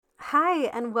Hi,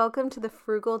 and welcome to the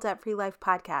Frugal Debt-Free Life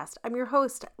podcast. I'm your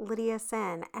host, Lydia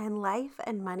Sen, and life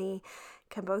and money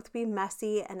can both be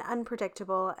messy and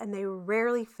unpredictable, and they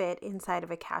rarely fit inside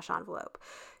of a cash envelope.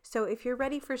 So if you're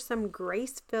ready for some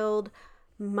grace-filled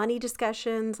money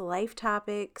discussions, life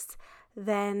topics,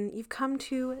 then you've come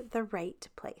to the right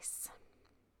place.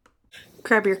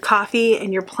 Grab your coffee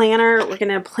and your planner. We're going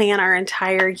to plan our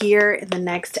entire year in the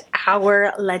next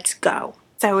hour. Let's go.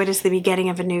 So it is the beginning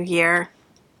of a new year.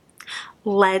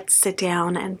 Let's sit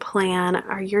down and plan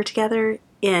our year together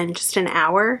in just an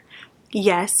hour.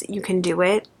 Yes, you can do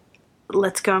it.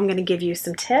 Let's go. I'm going to give you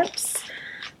some tips.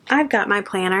 I've got my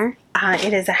planner.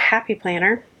 It is a happy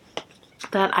planner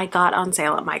that I got on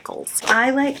sale at Michael's.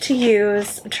 I like to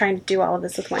use, I'm trying to do all of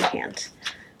this with one hand,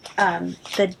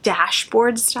 the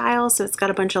dashboard style. So it's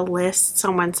got a bunch of lists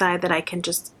on one side that I can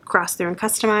just cross through and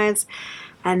customize,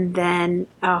 and then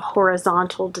a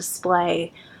horizontal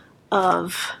display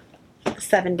of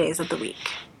 7 days of the week.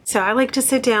 So I like to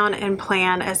sit down and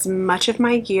plan as much of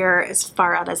my year as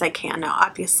far out as I can. Now,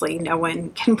 obviously, no one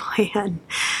can plan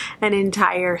an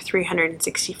entire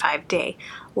 365-day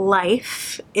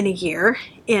life in a year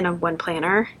in a one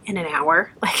planner in an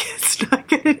hour. It's not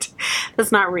good.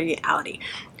 That's not reality.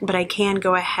 But I can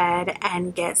go ahead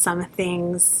and get some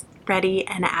things ready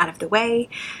and out of the way.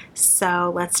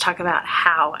 So let's talk about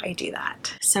how I do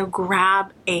that. So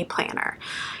grab a planner.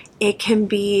 It can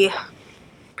be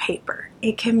paper.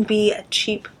 It can be a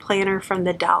cheap planner from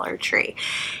the Dollar Tree.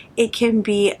 It can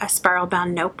be a spiral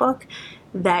bound notebook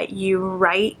that you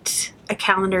write a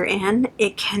calendar in.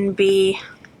 It can be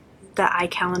the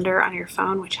iCalendar on your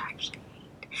phone, which I actually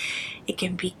hate. It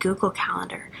can be Google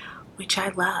Calendar, which I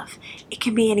love. It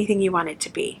can be anything you want it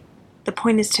to be. The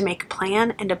point is to make a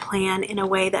plan, and to plan in a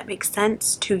way that makes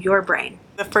sense to your brain.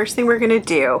 The first thing we're going to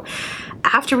do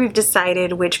after we've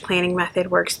decided which planning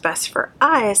method works best for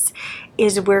us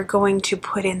is we're going to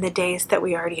put in the days that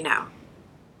we already know.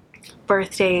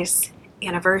 Birthdays,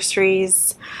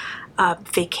 anniversaries,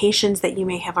 vacations that you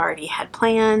may have already had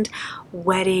planned,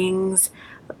 weddings,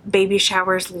 baby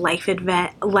showers, life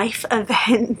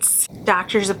events,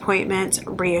 doctor's appointments,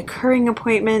 reoccurring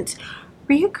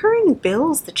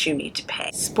bills that you need to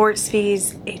pay, sports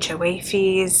fees, HOA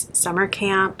fees, summer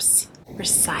camps,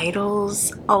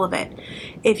 recitals, all of it.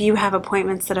 If you have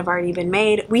appointments that have already been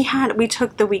made, we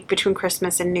took the week between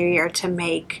Christmas and New Year to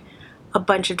make a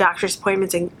bunch of doctor's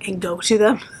appointments and go to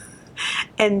them.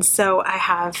 And so I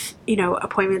have,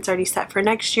 appointments already set for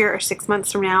next year or 6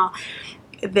 months from now.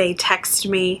 They text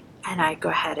me and I go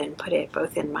ahead and put it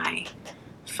both in my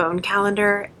phone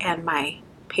calendar and my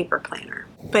paper planner.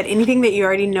 But anything that you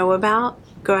already know about,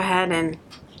 go ahead and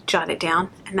jot it down,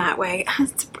 and that way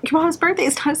your mom's birthday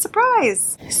is not a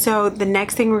surprise. So the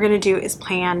next thing we're going to do is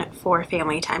plan for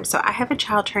family time. So I have a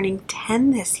child turning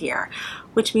 10 this year,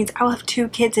 which means I will have 2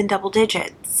 kids in double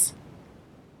digits.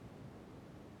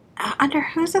 Under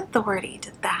whose authority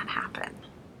did that happen?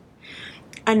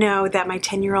 I know that my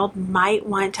 10-year-old might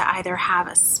want to either have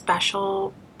a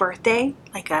special birthday,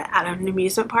 at an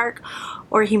amusement park,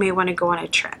 or he may want to go on a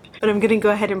trip. But I'm going to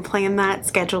go ahead and plan that,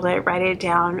 schedule it, write it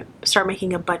down, start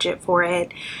making a budget for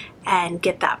it, and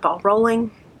get that ball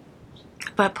rolling.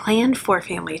 But plan for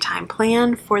family time,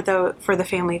 plan for the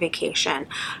family vacation,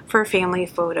 for family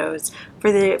photos,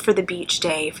 for the beach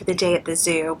day, for the day at the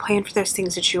zoo. Plan for those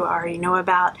things that you already know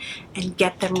about and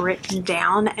get them written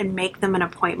down and make them an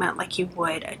appointment like you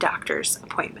would a doctor's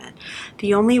appointment.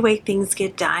 The only way things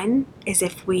get done is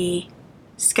if we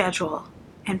schedule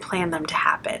and plan them to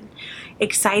happen.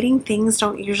 Exciting things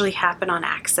don't usually happen on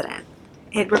accident.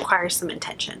 It requires some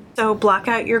intention. So block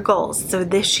out your goals. So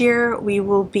this year we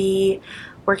will be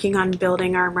working on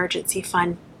building our emergency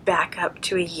fund back up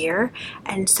to a year.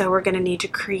 And so we're going to need to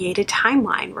create a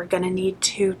timeline. We're going to need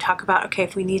to talk about, okay,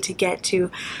 if we need to get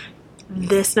to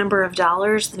this number of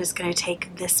dollars, then it's going to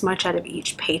take this much out of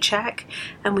each paycheck.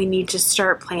 And we need to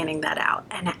start planning that out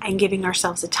and giving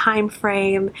ourselves a time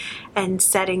frame and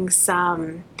setting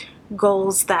some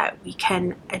goals that we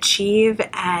can achieve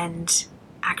and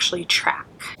actually track.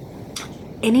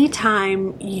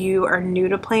 Anytime you are new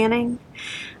to planning,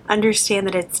 understand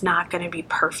that it's not going to be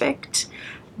perfect,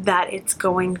 that it's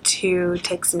going to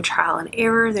take some trial and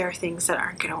error. There are things that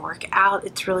aren't going to work out.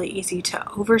 It's really easy to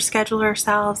overschedule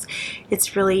ourselves.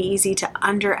 It's really easy to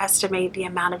underestimate the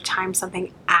amount of time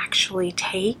something actually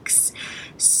takes.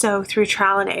 So through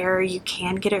trial and error, you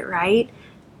can get it right.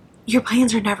 Your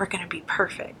plans are never going to be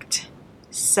perfect.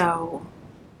 So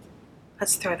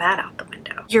let's throw that out the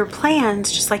window. Your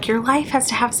plans, just like your life, has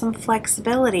to have some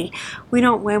flexibility. We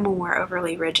don't win when we're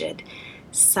overly rigid.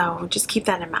 So just keep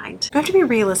that in mind. We have to be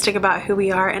realistic about who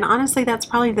we are. And honestly, that's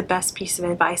probably the best piece of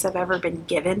advice I've ever been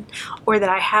given, or that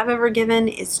I have ever given,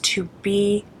 is to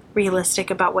be realistic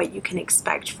about what you can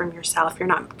expect from yourself. You're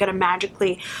not going to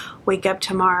magically wake up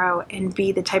tomorrow and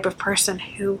be the type of person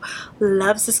who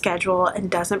loves a schedule and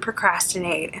doesn't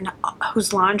procrastinate and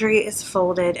whose laundry is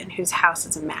folded and whose house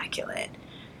is immaculate,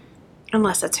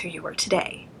 unless that's who you were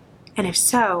today. And if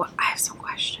so, I have some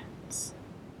questions.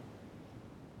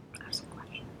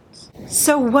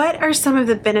 So what are some of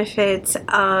the benefits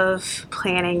of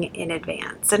planning in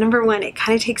advance? So number one, it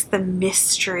kind of takes the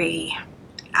mystery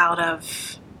out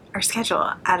of our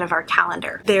schedule, out of our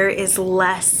calendar. There is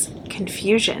less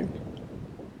confusion.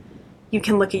 You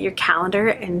can look at your calendar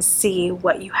and see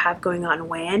what you have going on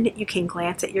when. You can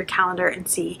glance at your calendar and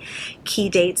see key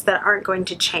dates that aren't going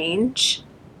to change.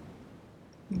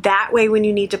 That way, when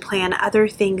you need to plan other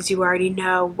things, you already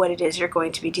know what it is you're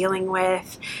going to be dealing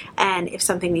with and if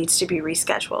something needs to be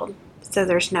rescheduled. So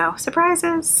there's no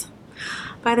surprises.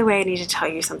 By the way, I need to tell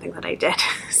you something that I did.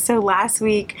 So last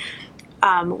week,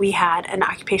 we had an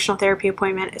occupational therapy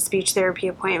appointment, a speech therapy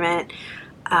appointment,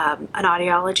 an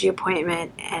audiology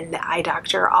appointment, and the eye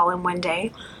doctor all in one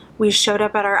day. We showed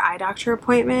up at our eye doctor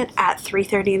appointment at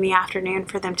 3:30 in the afternoon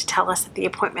for them to tell us that the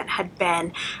appointment had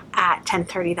been at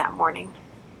 10:30 that morning.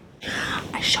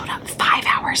 I showed up 5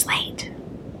 hours late.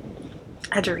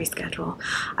 I had to reschedule.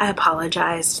 I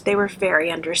apologized. They were very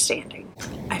understanding.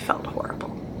 I felt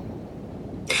horrible.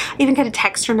 I even got a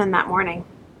text from them that morning,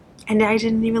 and I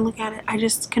didn't even look at it. I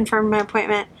just confirmed my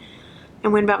appointment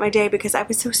and went about my day because I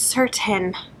was so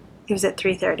certain it was at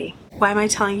 3:30. Why am I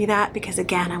telling you that? Because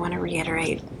again, I want to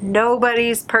reiterate,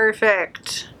 nobody's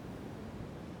perfect.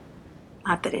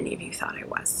 Not that any of you thought I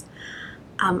was.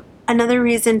 Another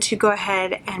reason to go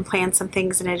ahead and plan some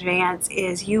things in advance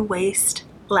is you waste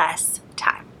less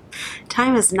time.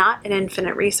 Time is not an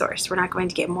infinite resource. We're not going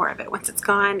to get more of it. Once it's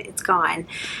gone, it's gone.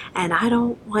 And I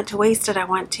don't want to waste it. I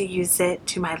want to use it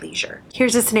to my leisure.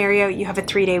 Here's a scenario. You have a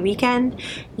 3-day weekend.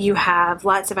 You have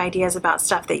lots of ideas about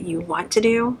stuff that you want to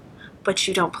do, but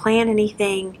you don't plan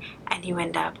anything and you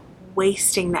end up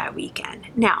wasting that weekend.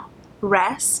 Now,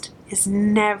 rest is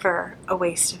never a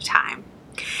waste of time.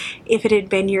 If it had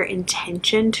been your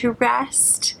intention to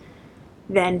rest,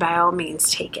 then by all means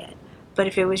take it. But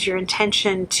if it was your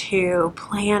intention to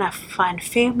plan a fun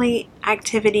family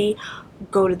activity,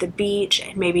 go to the beach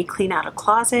and maybe clean out a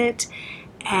closet,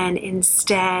 and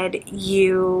instead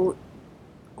you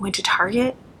went to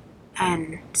Target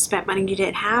and spent money you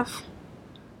didn't have,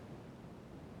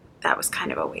 that was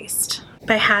kind of a waste.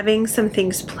 By having some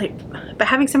things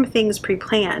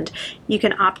pre-planned, you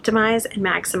can optimize and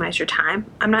maximize your time.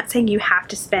 I'm not saying you have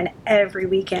to spend every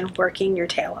weekend working your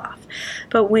tail off,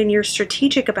 but when you're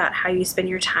strategic about how you spend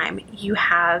your time, you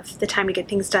have the time to get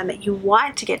things done that you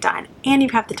want to get done, and you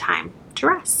have the time to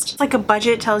rest. It's like a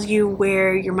budget tells you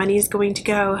where your money is going to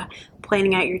go.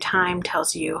 Planning out your time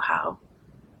tells you how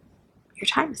your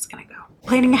time is going to go.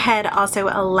 Planning ahead also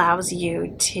allows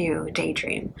you to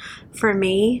daydream. For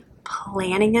me,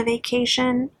 planning a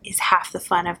vacation is half the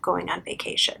fun of going on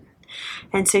vacation.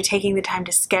 And so taking the time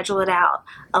to schedule it out,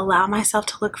 allow myself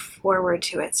to look forward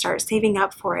to it, start saving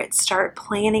up for it, start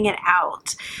planning it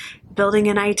out, building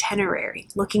an itinerary,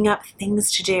 looking up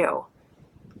things to do.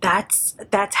 That's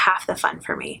half the fun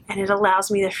for me, and it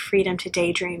allows me the freedom to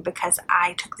daydream because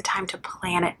I took the time to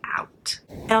plan it out.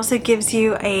 It also gives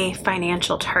you a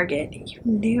financial target. You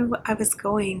knew I was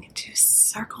going to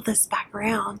circle this back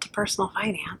around to personal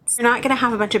finance. You're not going to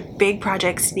have a bunch of big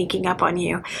projects sneaking up on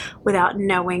you without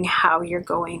knowing how you're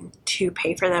going to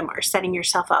pay for them or setting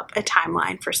yourself up a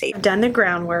timeline for saving. I've done the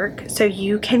groundwork so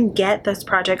you can get those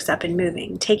projects up and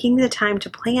moving. Taking the time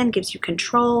to plan gives you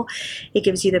control. It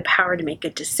gives you the power to make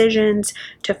good decisions,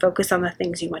 to focus on the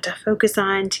things you want to focus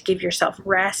on, to give yourself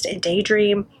rest and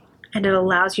daydream, and it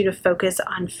allows you to focus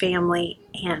on family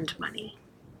and money.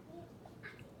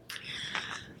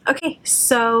 Okay,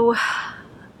 so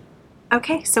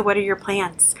what are your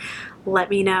plans? Let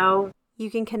me know. You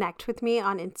can connect with me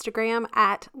on Instagram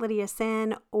at Lydia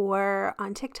Sin, or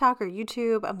on TikTok or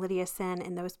YouTube. I'm Lydia Sin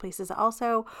in those places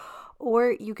also.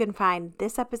 Or you can find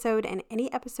this episode and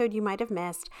any episode you might have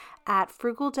missed at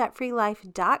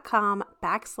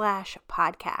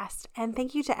frugaldebtfreelife.com/podcast. And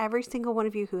thank you to every single one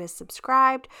of you who has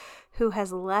subscribed, who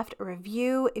has left a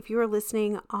review. If you are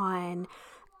listening on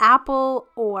Apple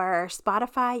or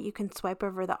Spotify, you can swipe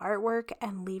over the artwork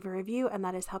and leave a review, and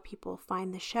that is how people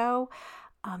find the show.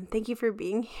 Thank you for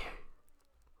being here.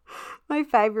 My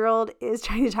 5-year-old is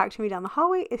trying to talk to me down the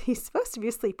hallway. He's supposed to be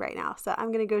asleep right now, so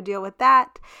I'm going to go deal with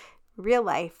that. Real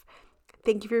life.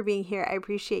 Thank you for being here. I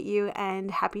appreciate you, and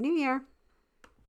Happy New Year.